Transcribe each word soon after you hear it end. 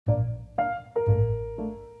In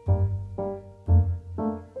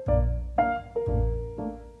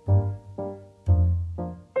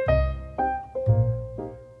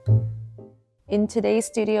today's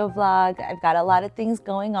studio vlog, I've got a lot of things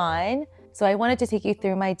going on, so I wanted to take you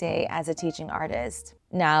through my day as a teaching artist.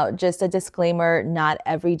 Now, just a disclaimer, not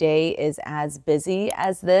every day is as busy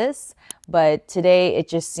as this, but today it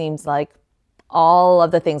just seems like all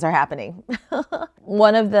of the things are happening.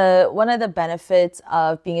 One of the benefits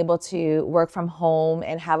of being able to work from home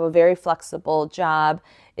and have a very flexible job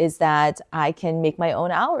is that I can make my own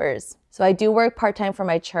hours. So I do work part-time for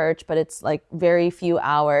my church, but it's like very few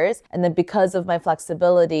hours. And then because of my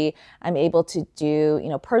flexibility, I'm able to do,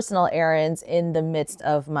 personal errands in the midst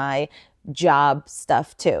of my job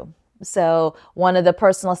stuff too. So one of the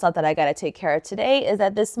personal stuff that I got to take care of today is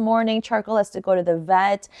that this morning Charcoal has to go to the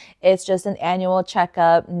vet. It's just an annual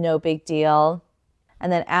checkup, no big deal.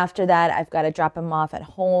 And then after that, I've got to drop him off at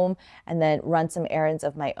home and then run some errands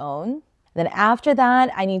of my own. Then after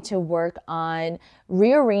that, I need to work on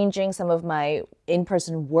rearranging some of my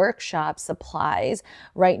in-person workshop supplies.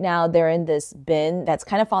 Right now, they're in this bin that's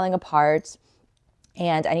kind of falling apart,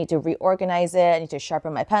 and I need to reorganize it. I need to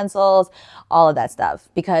sharpen my pencils, all of that stuff,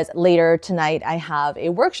 because later tonight I have a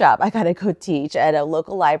workshop I gotta go teach at a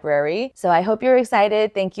local library. So I hope you're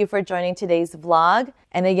excited. Thank you for joining today's vlog.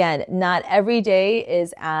 And again, not every day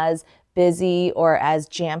is as busy or as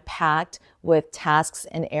jam-packed with tasks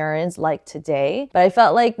and errands like today, but I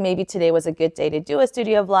felt like maybe today was a good day to do a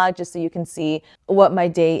studio vlog just so you can see what my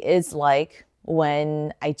day is like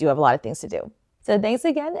when I do have a lot of things to do. So thanks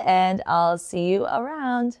again, and I'll see you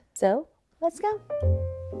around. So let's go.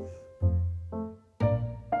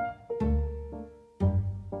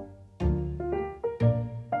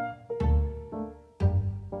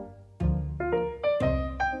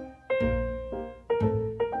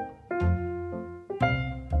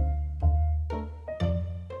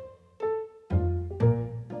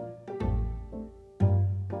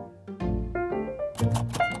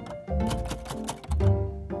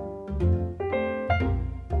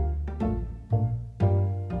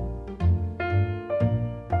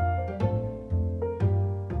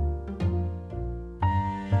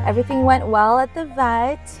 Everything went well at the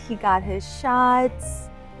vet. He got his shots,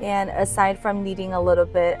 and aside from needing a little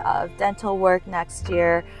bit of dental work next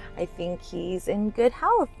year, I think he's in good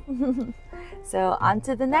health. So on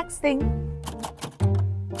to the next thing.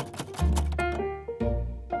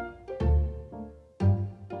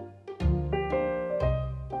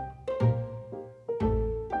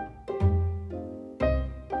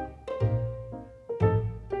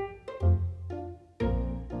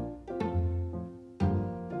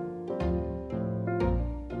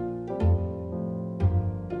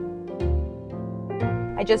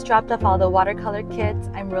 I just dropped off all the watercolor kits.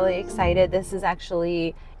 I'm really excited. This is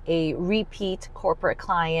actually a repeat corporate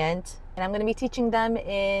client, and I'm going to be teaching them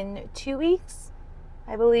in 2 weeks,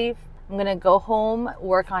 I believe. I'm going to go home,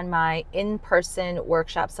 work on my in-person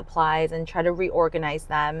workshop supplies and try to reorganize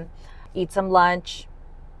them, eat some lunch,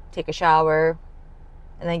 take a shower,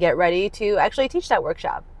 and then get ready to actually teach that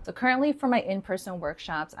workshop. So currently for my in-person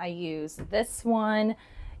workshops, I use this one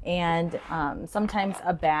and sometimes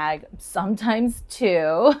a bag, sometimes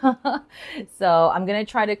two. So I'm gonna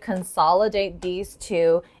try to consolidate these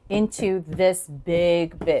two into this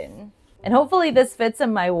big bin. And hopefully this fits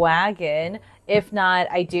in my wagon. If not,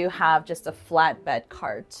 I do have just a flatbed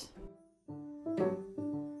cart.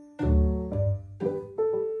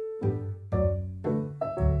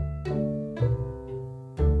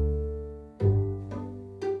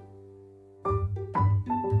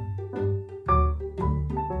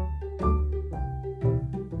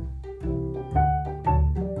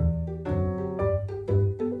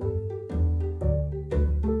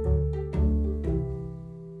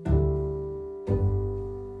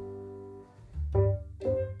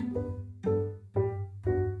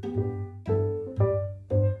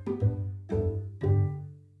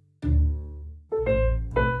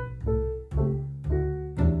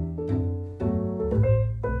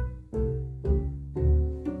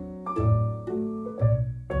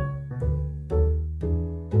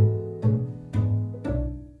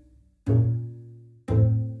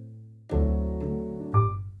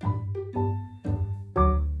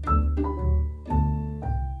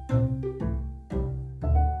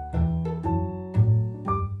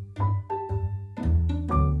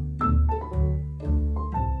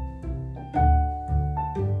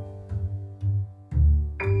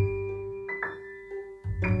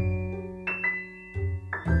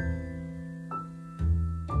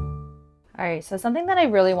 All right, so something that I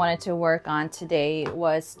really wanted to work on today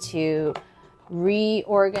was to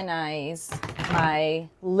reorganize my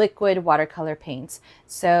liquid watercolor paints.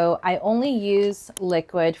 So I only use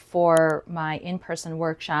liquid for my in-person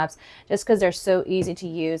workshops just because they're so easy to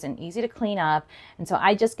use and easy to clean up. And so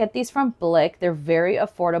I just get these from Blick. They're very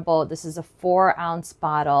affordable. This is a 4-ounce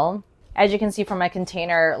bottle. As you can see from my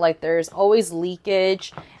container, like there's always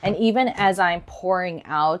leakage. And even as I'm pouring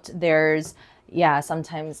out, there's,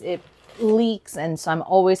 sometimes it leaks. And so I'm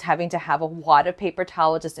always having to have a wad of paper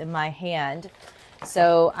towel just in my hand.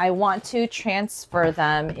 So I want to transfer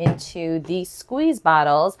them into these squeeze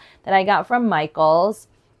bottles that I got from Michael's.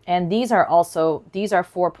 And these are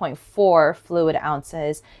 4.4 fluid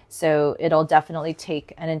ounces. So it'll definitely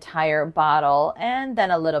take an entire bottle and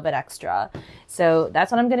then a little bit extra. So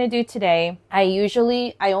that's what I'm going to do today. I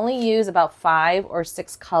only use about 5 or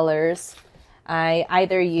 6 colors. I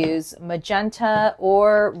either use magenta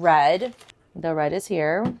or red. The red is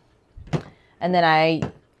here. And then I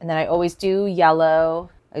always do yellow,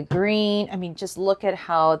 a green. I mean, just look at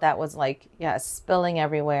how that was like, spilling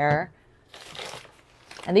everywhere.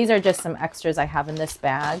 And these are just some extras I have in this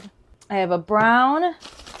bag. I have a brown,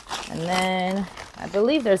 and then I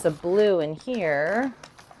believe there's a blue in here.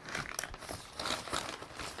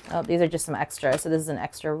 Oh, these are just some extras. So this is an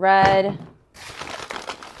extra red.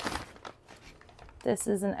 This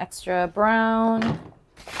is an extra brown.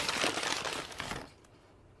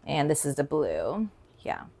 And this is the blue.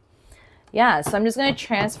 Yeah, so I'm just going to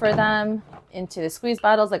transfer them into the squeeze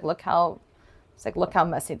bottles. Look how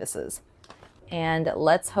messy this is. And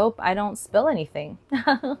let's hope I don't spill anything.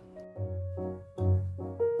 All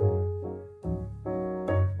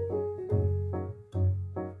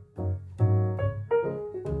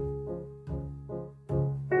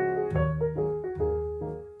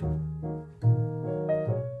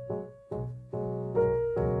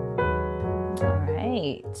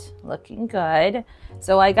right, looking good.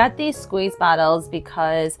 So I got these squeeze bottles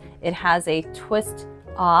because it has a twist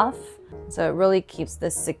off. So it really keeps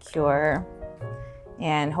this secure.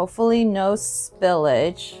 And hopefully no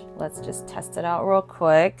spillage. Let's just test it out real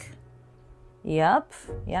quick. Yep,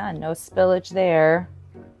 no spillage there.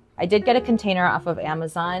 I did get a container off of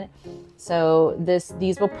Amazon. So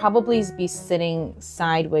these will probably be sitting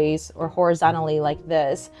sideways or horizontally like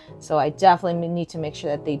this. So I definitely need to make sure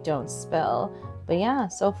that they don't spill. But yeah,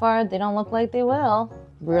 so far they don't look like they will.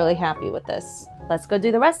 Really happy with this. Let's go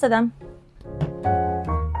do the rest of them.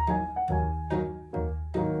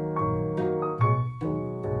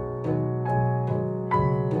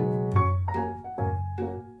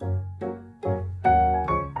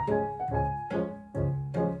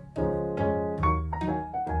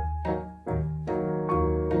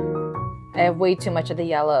 I have way too much of the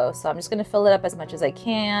yellow, so I'm just going to fill it up as much as I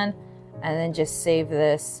can and then just save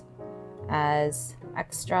this as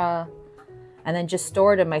extra and then just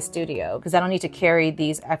store it in my studio because I don't need to carry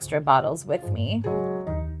these extra bottles with me.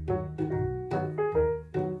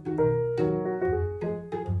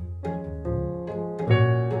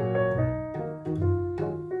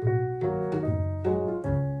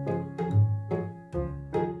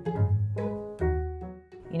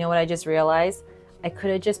 You know what I just realized? I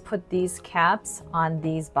could have just put these caps on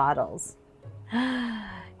these bottles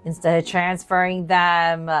instead of transferring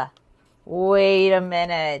them. Wait a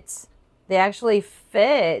minute. They actually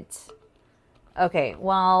fit. Okay,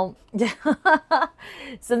 well,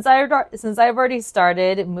 since I've already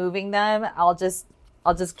started moving them, I'll just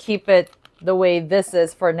keep it the way this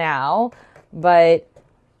is for now. But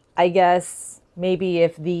I guess maybe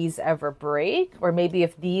if these ever break,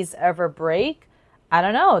 I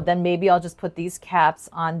don't know, then maybe I'll just put these caps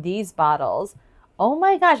on these bottles. Oh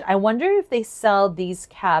my gosh, I wonder if they sell these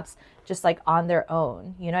caps just like on their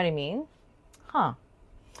own. You know what I mean? Huh.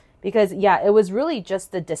 Because yeah, it was really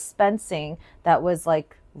just the dispensing that was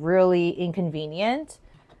like really inconvenient.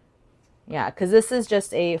 Yeah, because this is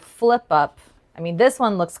just a flip up. I mean, this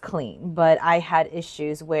one looks clean, but I had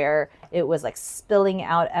issues where it was like spilling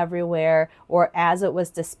out everywhere, or as it was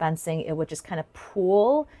dispensing, it would just kind of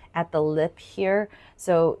pool at the lip here.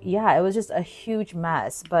 So yeah, it was just a huge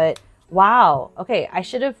mess, but wow. Okay, I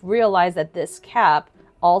should have realized that this cap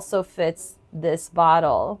also fits this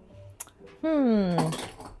bottle.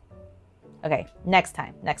 Okay, next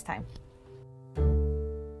time.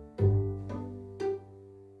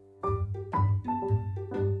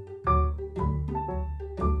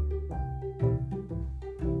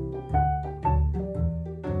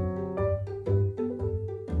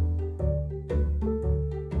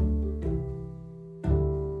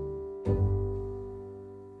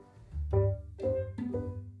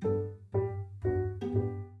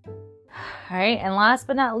 All right, and last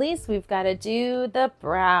but not least, we've got to do the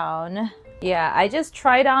brown. Yeah, I just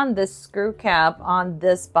tried on this screw cap on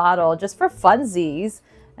this bottle just for funsies.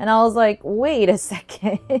 And I was like, wait a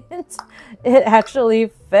second, it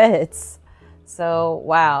actually fits. So,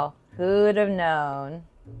 wow, who would have known?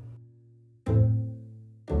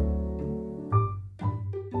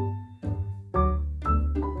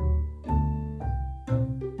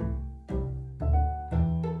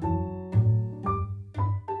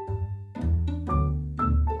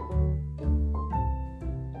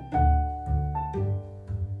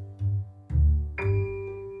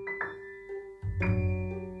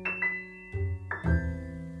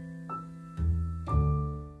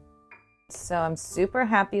 So I'm super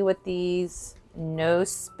happy with these. No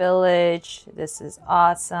spillage. This is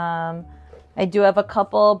awesome. I do have a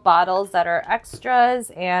couple bottles that are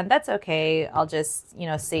extras, and that's okay. I'll just,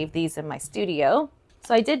 save these in my studio.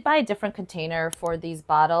 So I did buy a different container for these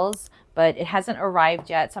bottles, but it hasn't arrived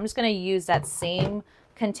yet. So I'm just going to use that same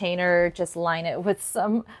container, just line it with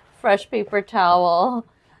some fresh paper towel.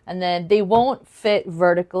 And then they won't fit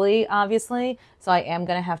vertically, obviously. So I am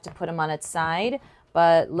going to have to put them on its side.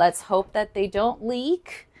 But let's hope that they don't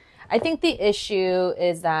leak. I think the issue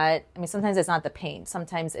is that, sometimes it's not the paint.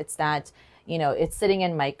 Sometimes it's that, it's sitting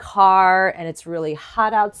in my car and it's really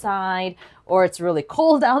hot outside or it's really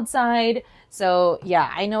cold outside. So yeah,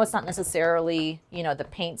 I know it's not necessarily, the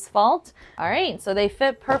paint's fault. All right, so they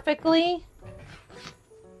fit perfectly.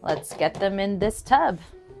 Let's get them in this tub.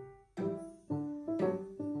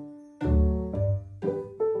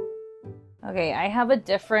 Okay, I have a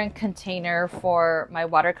different container for my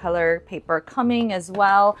watercolor paper coming as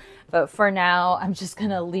well, but for now, I'm just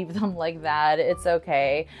gonna leave them like that. It's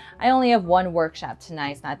okay. I only have one workshop tonight.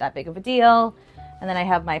 It's not that big of a deal. And then I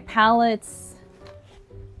have my palettes.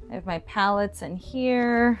 I have my palettes in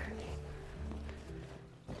here.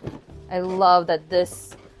 I love that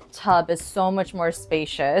this tub is so much more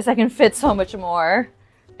spacious. I can fit so much more.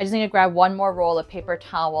 I just need to grab one more roll of paper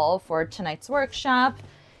towel for tonight's workshop.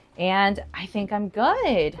 And I think I'm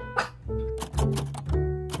good.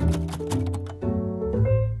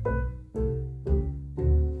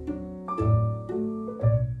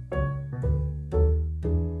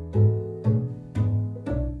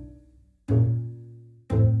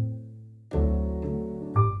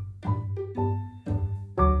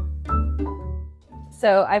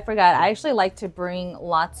 So I forgot, I actually like to bring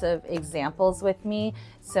lots of examples with me.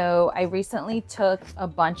 So I recently took a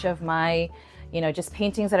bunch of my just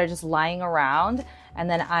paintings that are just lying around, and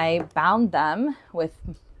then I bound them with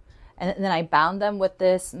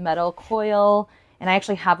this metal coil, and I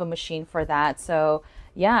actually have a machine for that. So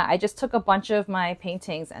yeah, I just took a bunch of my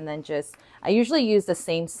paintings and then I usually use the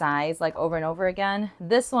same size like over and over again.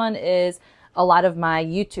 This one is a lot of my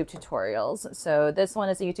YouTube tutorials. So this one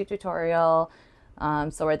is a YouTube tutorial.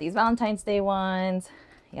 So are these Valentine's Day ones.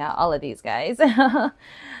 Yeah, all of these guys. And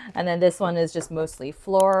then this one is just mostly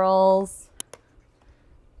florals.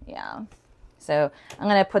 Yeah, so I'm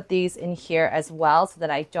gonna put these in here as well so that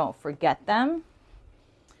I don't forget them.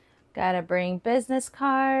 Gotta bring business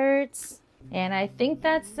cards. And I think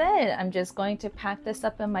that's it. I'm just going to pack this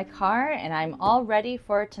up in my car and I'm all ready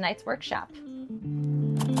for tonight's workshop.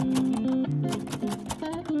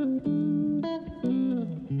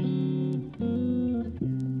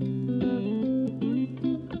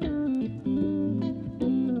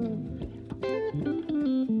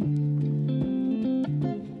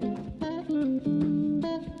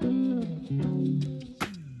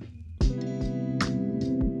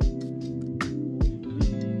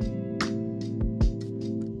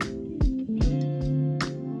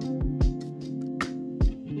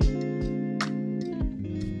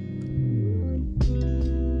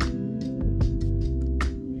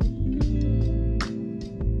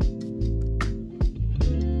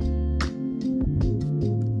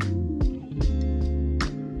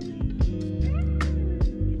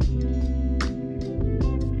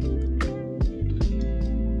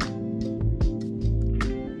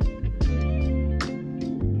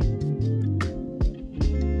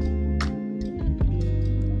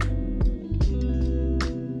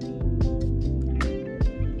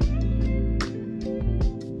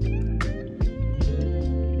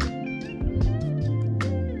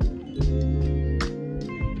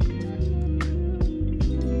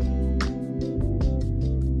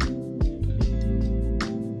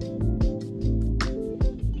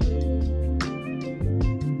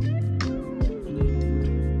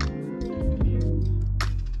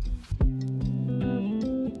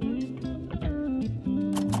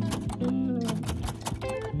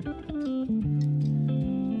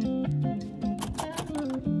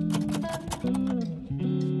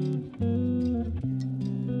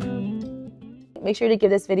 make sure to give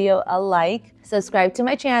this video a like, subscribe to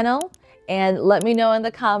my channel, and let me know in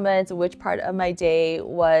the comments which part of my day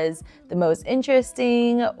was the most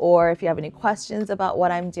interesting, or if you have any questions about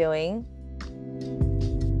what I'm doing.